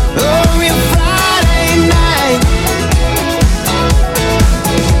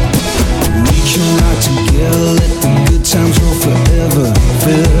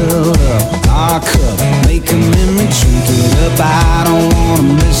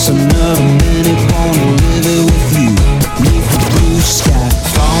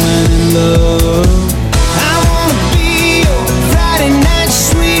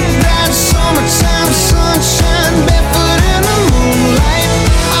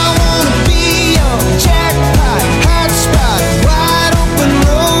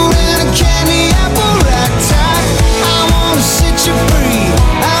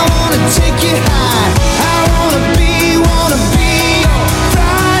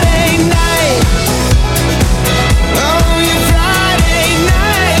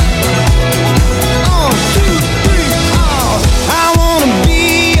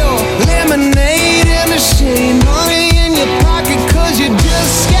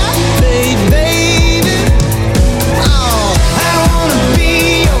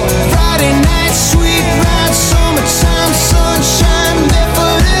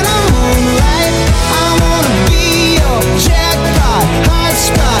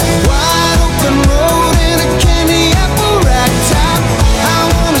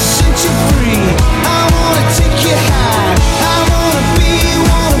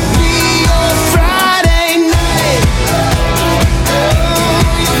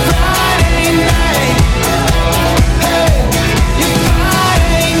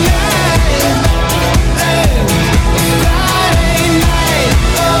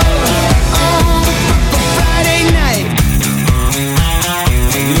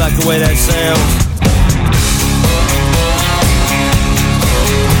 like the way that sounds.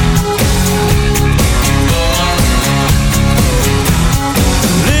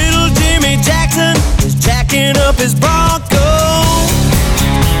 Little Jimmy Jackson is jacking up his Bronco.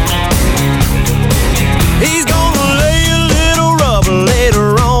 He's gonna lay a little rubber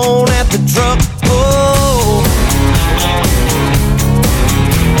later on at the truck. Oh,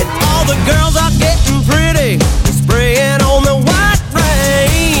 and all the girls are getting pretty, spraying on the white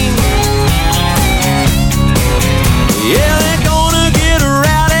rain. Yeah, they're gonna get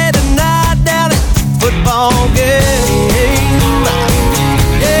rowdy tonight down at the football game.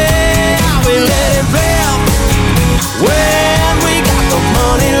 Yeah, we let it rip. When we got the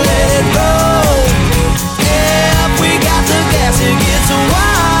money, let it roll. Yeah, if we got the gas, it gets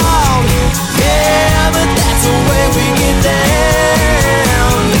wild. Yeah, but that's the way we get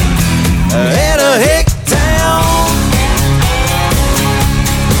down. In a hick town.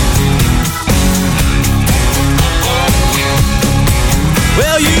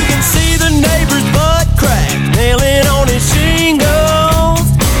 Well, you can see the neighbor's butt crack nailing on his shingles,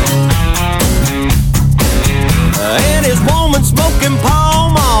 and his woman smoking Pall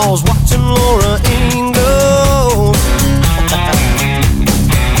Malls, watching Laura Ingalls.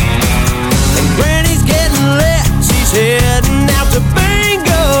 And Granny's getting lit, she's heading out to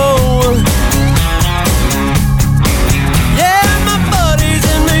bingo. Yeah, my buddies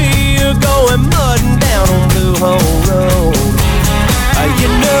and me are going mudding down on Blue Hole Road. You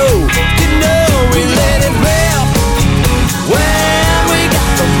know, we let it rip. When we got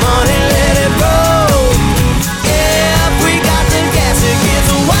the money, let it roll. Yeah, if we got the gas, it gets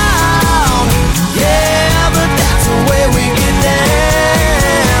wild. Yeah, but that's the way we get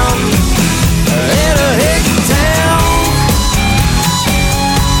down. In a hick town.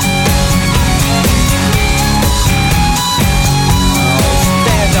 Oh,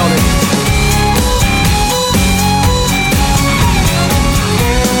 stand on it.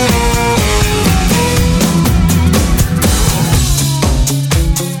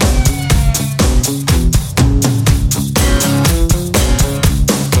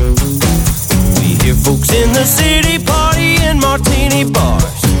 Folks in the city party in martini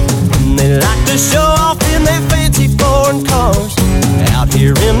bars, and they like to show off in their fancy foreign cars. Out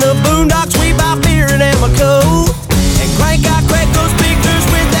here in the boondocks we buy beer and Amoco, and crank those speakers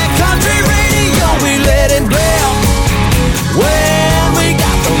with that country radio. We let it blow. When we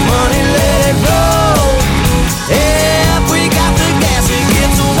got the money, let it roll. Yeah, if we got the gas, it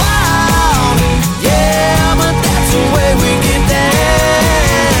gets wild. Yeah, but that's the way we get down.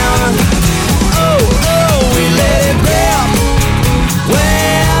 We let it rip.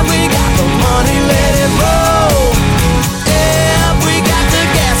 When we got the money, let it roll. Yeah, we got the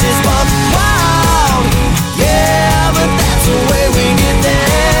gas, it's buck wild. Yeah, but that's the way we get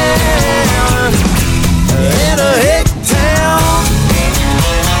down. In a hick town.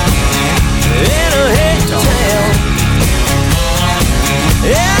 In a hick town.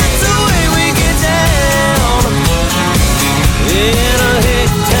 Yeah, that's the way we get down. In a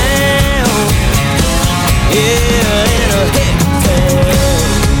hick town. Yeah, in a hick town.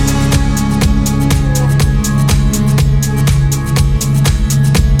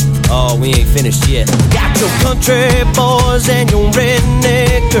 Oh, we ain't finished yet. Got your country boys and your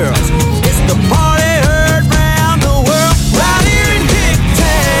redneck girls. It's the party heard round the world, right here in Hick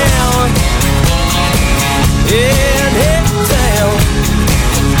Town. Yeah, in Hick Town.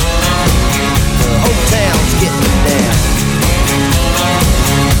 The whole town's getting down.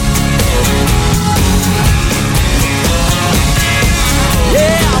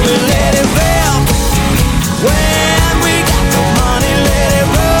 Yeah, we let it rip. When we got the money, let it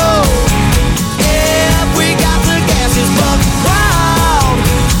roll. Yeah, if we got the gas, it's buck wild.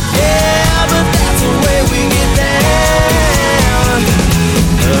 Yeah, but that's the way we get down.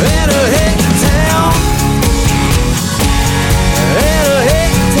 In a hick town. In a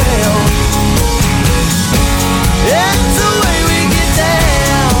hick town. That's the way we get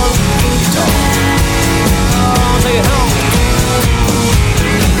down. Oh, take it home.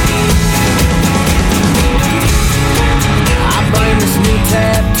 Blame this new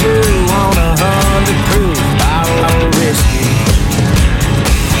tattoo on 100 proof bottle of whiskey,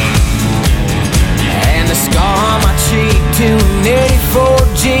 and the scar on my cheek to an 84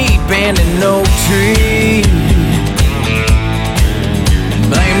 Jeep and an oak tree.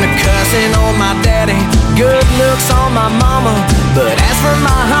 Blame the cussing on my daddy, good looks on my mama, but as for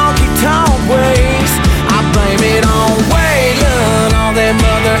my honky-tonk ways, I blame it on Waylon, all them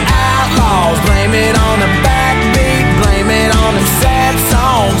other outlaws. Blame it on the backbeat, blame it on the sad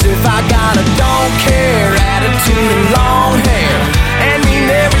songs. If I got a don't care attitude and long hair, and you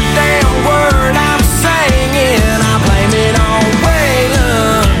never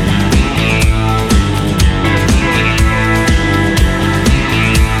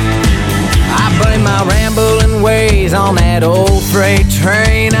freight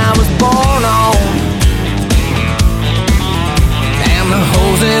train I was born on. And the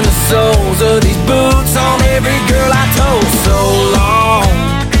holes in the soles of these boots on every girl I told so long.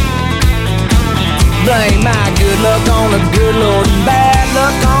 Blame my good luck on the good Lord and bad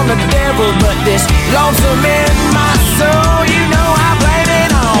luck on the devil, but this lonesome in my soul, you know I blame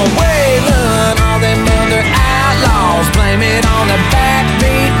it on Waylon, all them other outlaws. Blame it on the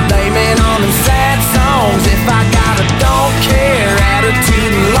backbeat, blame it on them sad songs. If I got a don't care attitude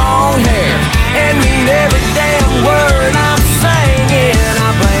and long hair and mean every damn word I'm singing, I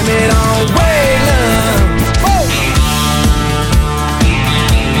blame it on Waylon.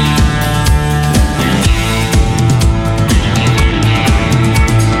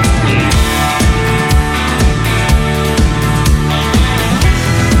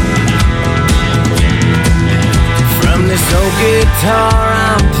 This old guitar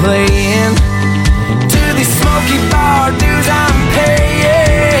I'm playing to these smoky bar dues I'm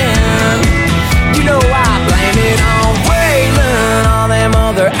paying, you know I blame it on Waylon, all them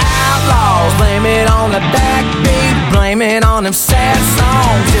other outlaws. Blame it on the backbeat, blame it on them sad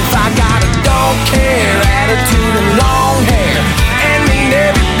songs. If I got a don't care attitude and long hair and mean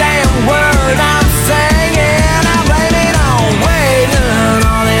every damn word I'm singing, I blame it on Waylon,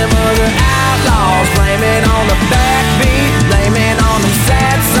 all them other outlaws. Blame it on the backbeat, blame it on them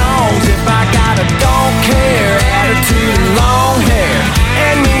sad songs. If I got a don't care attitude and long hair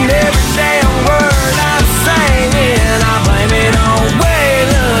and mean every damn word I'm singing, I blame it on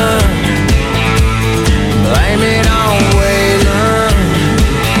Waylon. Blame it on Waylon.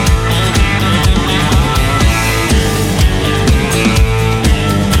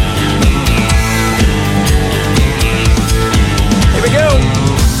 Here we go.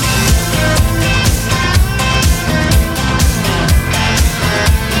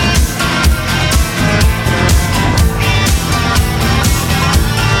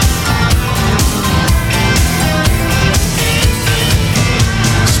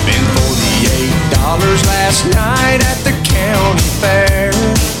 Last night at the county fair,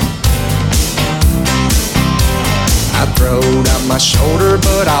 I throwed out my shoulder,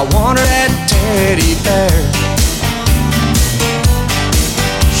 but I wanted that teddy bear.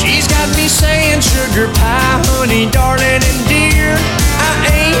 She's got me saying sugar pie, honey, darling, and dear. I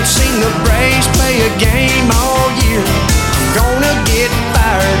ain't seen the Braves play a game all year. I'm gonna get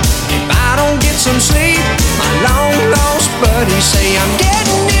fired if I don't get some sleep. My long lost buddies say I'm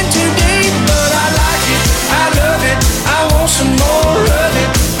getting in too deep, but I like it, I love it, I want some more of it.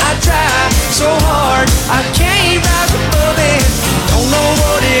 I try so hard, I can't rise above it. Don't know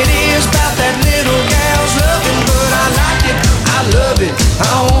what it is about that little gal's loving, but I like it, I love it,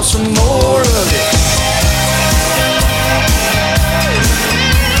 I want some more of it.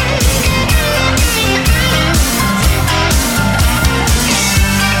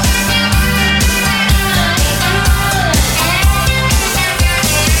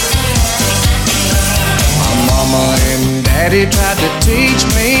 Mama and Daddy tried to teach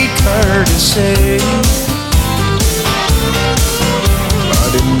me courtesy,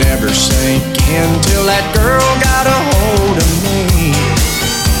 but it never sank in till that girl got a hold of me.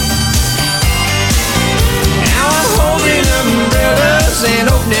 Now I'm holding umbrellas and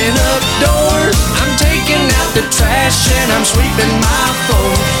opening up doors. I'm taking out the trash and I'm sweeping my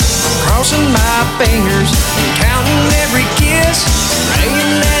floor. I'm crossing my fingers and counting every kiss,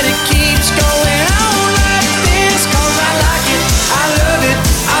 praying that it keeps going on like this. Cause I like it, I love it,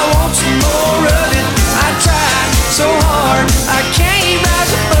 I want some more of it. I try so hard, I can't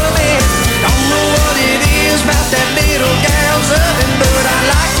rise above it. Don't know what it is about that little gal's oven, but I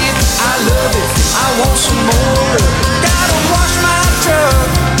like it, I love it, I want some more of it. Gotta wash my truck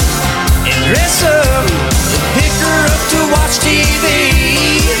and dress up, pick her up to watch TV.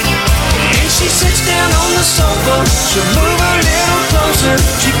 And she sits down on the sofa, she'll move a little closer,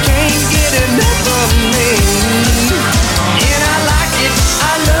 she can't get enough of me. And I like it,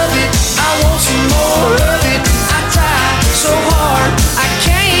 I love it, I want some more of it. I try so hard, I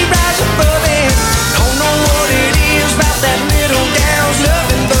can't rise above it. Don't know what it is about that little gal's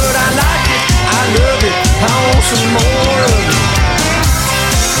loving, but I like it, I love it, I want some more of it.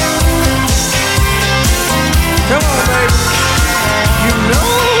 Come on, baby, you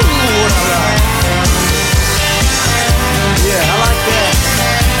know what I like.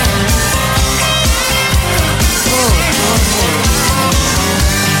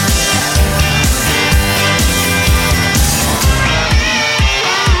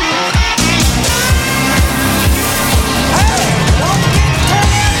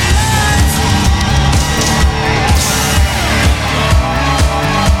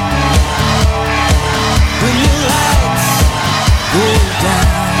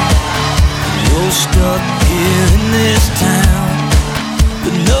 down. You're stuck here in this town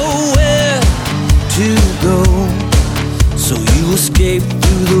with nowhere to go. So you escape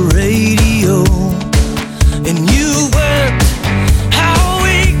through the radio, and you worked all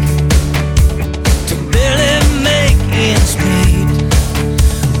week to barely make ends meet.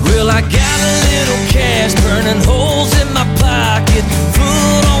 Well, I got a little cash burning holes in my pocket,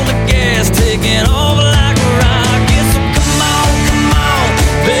 foot on the gas, taking off like a rocket. So come on,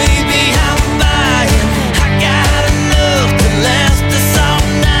 baby, I'm buying. I got enough to last us all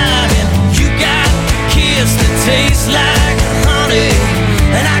night, and you got the kiss that tastes like honey,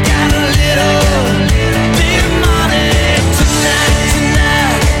 and I got a little bit of money.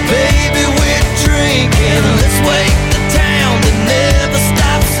 Tonight, baby, we're drinking. Let's wake the town that never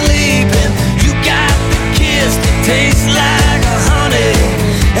stops sleeping. You got the kiss that tastes like a honey,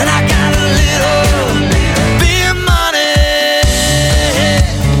 and I got a little bit of money.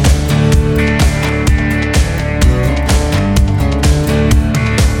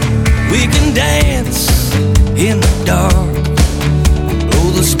 We can dance in the dark,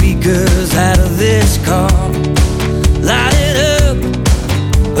 blow the speakers out of this car, light it up,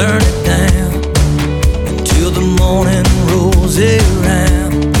 burn it down, until the morning rolls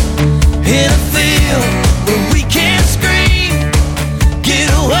around. In a field where we can't scream, get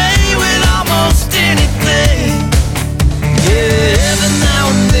away with almost anything. Yeah, every now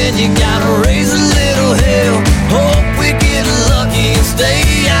and then you gotta raise a little hell, hope we get lucky and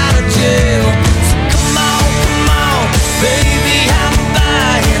stay out of jail. So come on, baby, I'm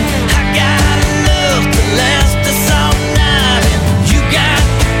buying. I got enough to last us all night, and you got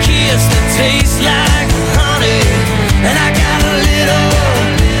the kiss that tastes like honey, and I got a little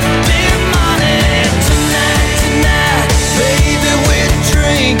bit of money. Tonight, baby, we're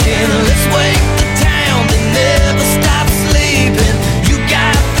drinking. Let's wake the town that never stops sleeping. You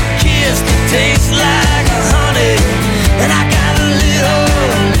got the kiss that tastes like honey, and I got a little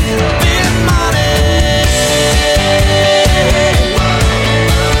bit of money.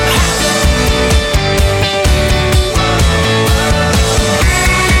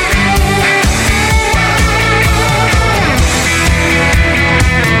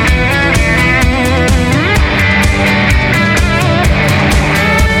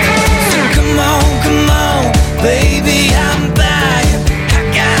 Come on, baby, I'm buying. I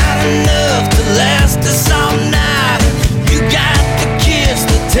got enough to last us all night. You got the kiss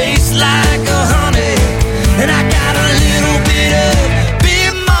that tastes like a honey, and I got a little bit of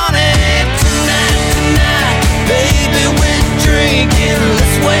money. Tonight, baby, we're drinking.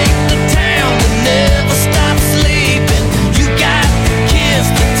 Let's wake the town that never stops sleeping. You got the kiss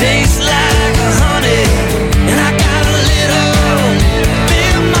that tastes like a honey, and I got a little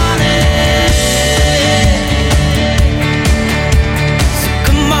bit of money. So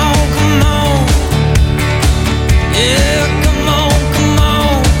come on, yeah, come on.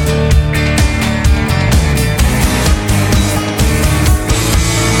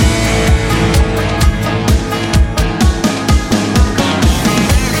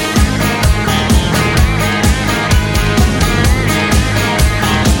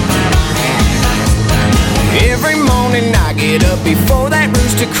 Every morning I get up before that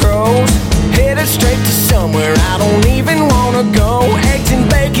rooster crows, headed straight to somewhere I don't even wanna go. Eggs and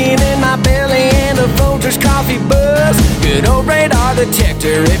bacon in my belly and a Folgers coffee buzz. Good old radar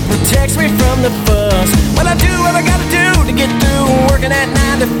detector, it protects me from the fuss. Well, I do what I gotta do to get through working at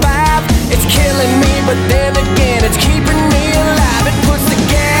 9 to 5. It's killing me, but then again it's keeping me alive. It puts the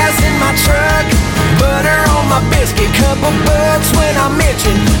gas in my truck, butter on my biscuit, couple bucks when I'm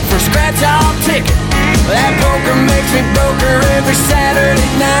itching for scratch-off ticket. That poker makes me broker every Saturday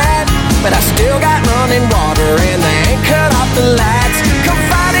night, but I still got running water and they ain't cut off the lights. Come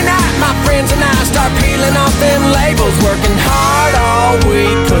Friday night, my friends and I start peeling off them labels, working hard all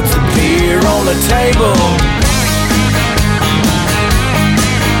week, puts the beer on the table.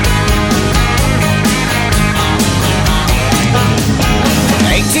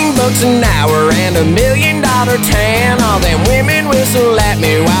 18 bucks an hour and $1 million tan. All them women whistle at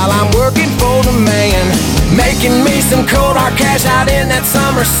me while I'm working for the man, making me some cold hard cash out in that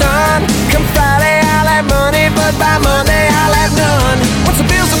summer sun. Come Friday I'll have money, but by Monday I'll have none. Once the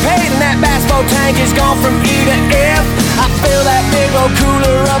bills are paid and that basketball tank is gone from E to F, I fill that big old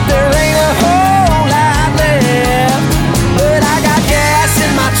cooler up, there ain't a whole lot left. But I got gas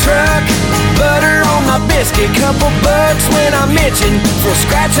in my truck, butter on my biscuit, couple bucks when I'm itching for a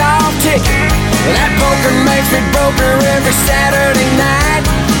scratch-off ticket. That poker makes me broker every Saturday night,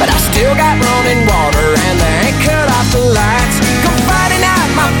 but I still got running water and they ain't cut off the lights. Come Friday night,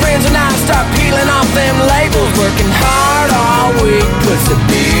 my friends and I start peeling off them labels, working hard all week, puts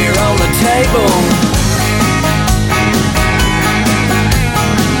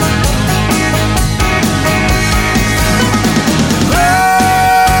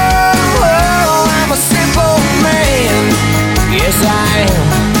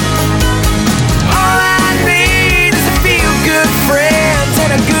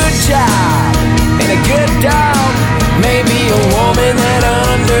a good dog, maybe a woman that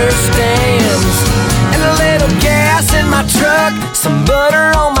understands. And a little gas in my truck, some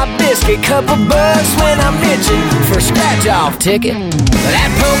butter on my biscuit, couple bucks when I'm itching for a scratch-off ticket.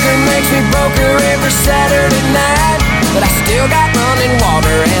 That poker makes me broker every Saturday night, but I still got running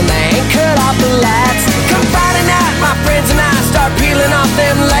water and they ain't cut off the lights. Come Friday night, my friends and I start peeling off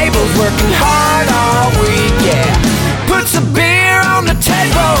them labels, working hard all week, yeah. Put some beer on the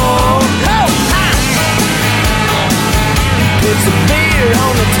table. Oh, ah. Put some beer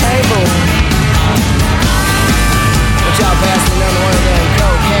on the table. But y'all pass me another one of them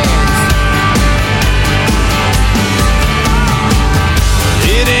Coke cans.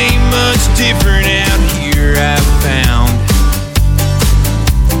 It ain't much different out here, I've found.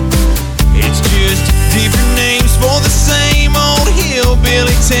 It's just different names for the same old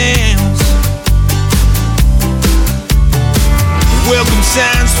hillbilly towns. Welcome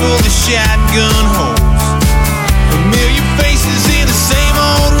signs for the shotgun holes, familiar faces in the same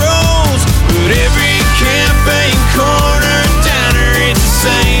old rows. But every cafe and corner diner, it's the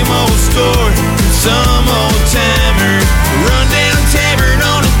same old story. Some old timer, rundown tavern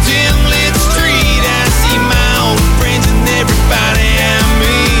on a dim lit street. I see my old friends and everybody I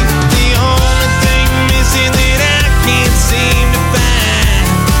meet. The only thing missing that I can't seem to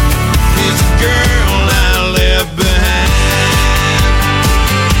find is the girl I left behind.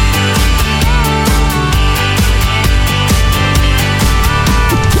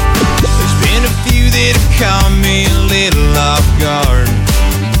 There's been a few that have caught me a little off guard.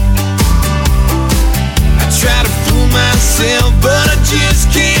 I try to fool myself, but I just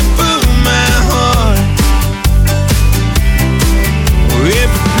can't fool my heart. Every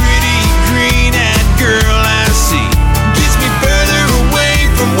pretty green-eyed girl I see gets me further away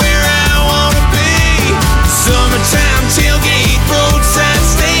from where I wanna be. Summertime tailgate, roadside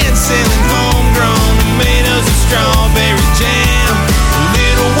stand, selling homegrown tomatoes and strawberry jam.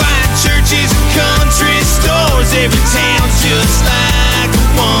 Little white churches and country stores, every town's just like the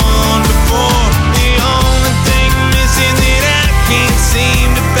one before. The only thing missing that I can't seem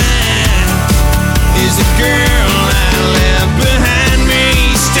to find is the girl I left behind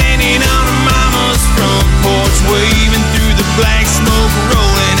me, standing on her mama's front porch, waving through the black smoke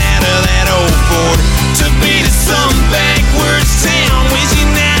rolling out of that old Ford. Took me to some backwards town,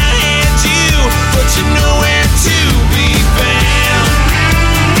 wishing I had you, but you're nowhere to be found.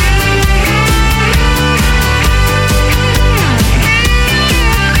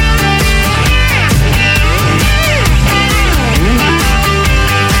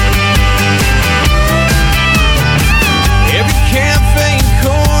 Every cafe and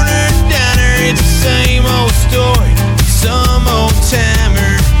corner diner, it's the same old story. Some old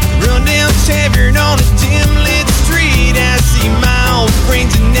timer, rundown tavern on a dim lit street. I see my old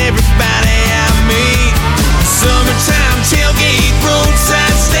friends and everybody I meet. Summertime tailgate,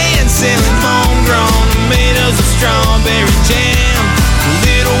 roadside stand, selling homegrown tomatoes and strawberry jam.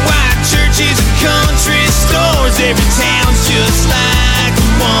 Little white churches and country stores, every town's just like the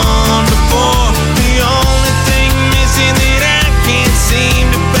one before. The only thing missing that I can't seem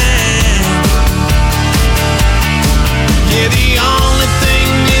to find, yeah, the only thing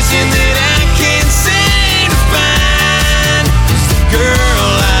missing that I can't seem to find is the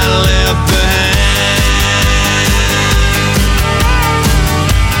girl I left behind.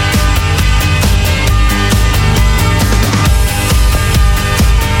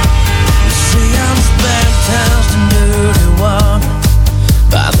 You see, I was baptized in dirty water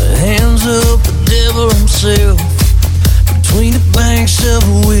by the hands of the devil himself, between the banks of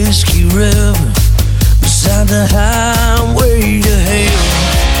a whiskey river, beside the highway to hell.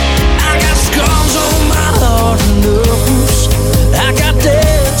 I got scars on my heart and knuckles, I got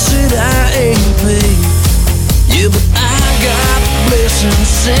debts that I ain't paid. Yeah, but I got blessings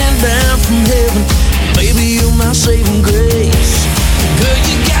sent down from heaven. Baby, you're my saving grace. Girl,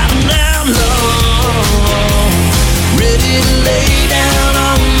 you got an outlaw, ready to lay down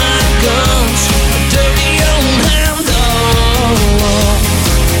all my guns. A dirty old hound dog,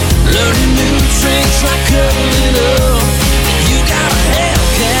 learning new tricks like cuddling up.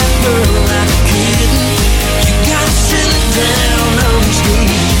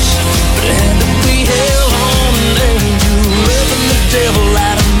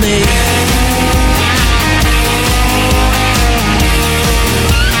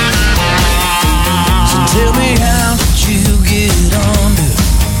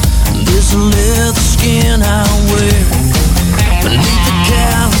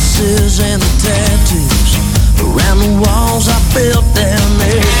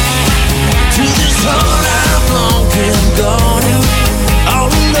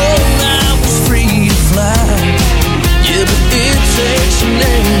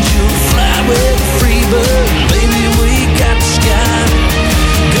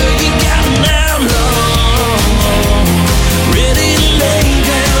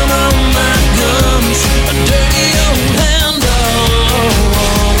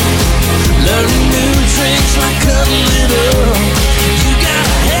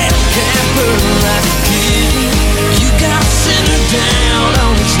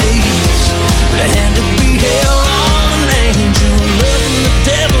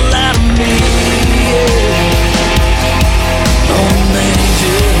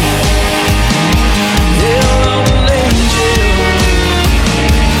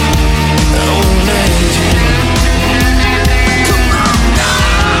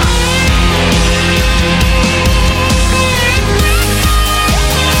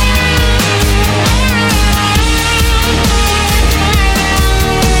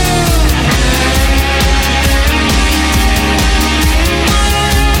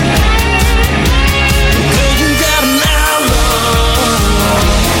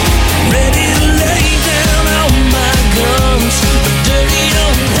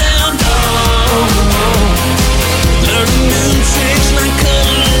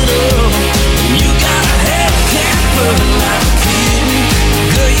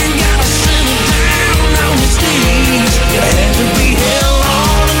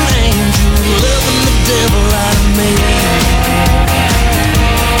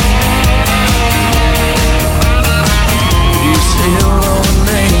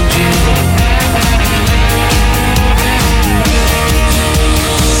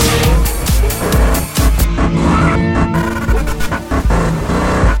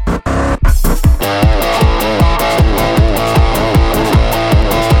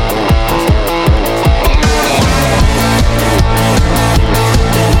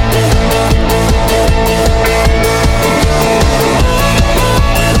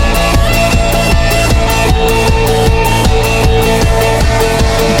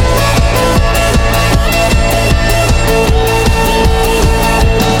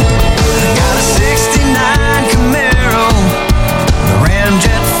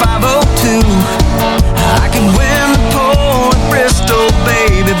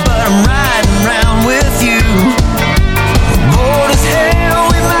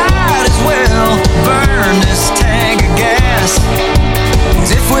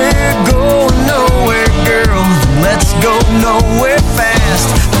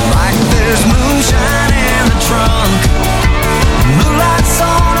 like there's moonshine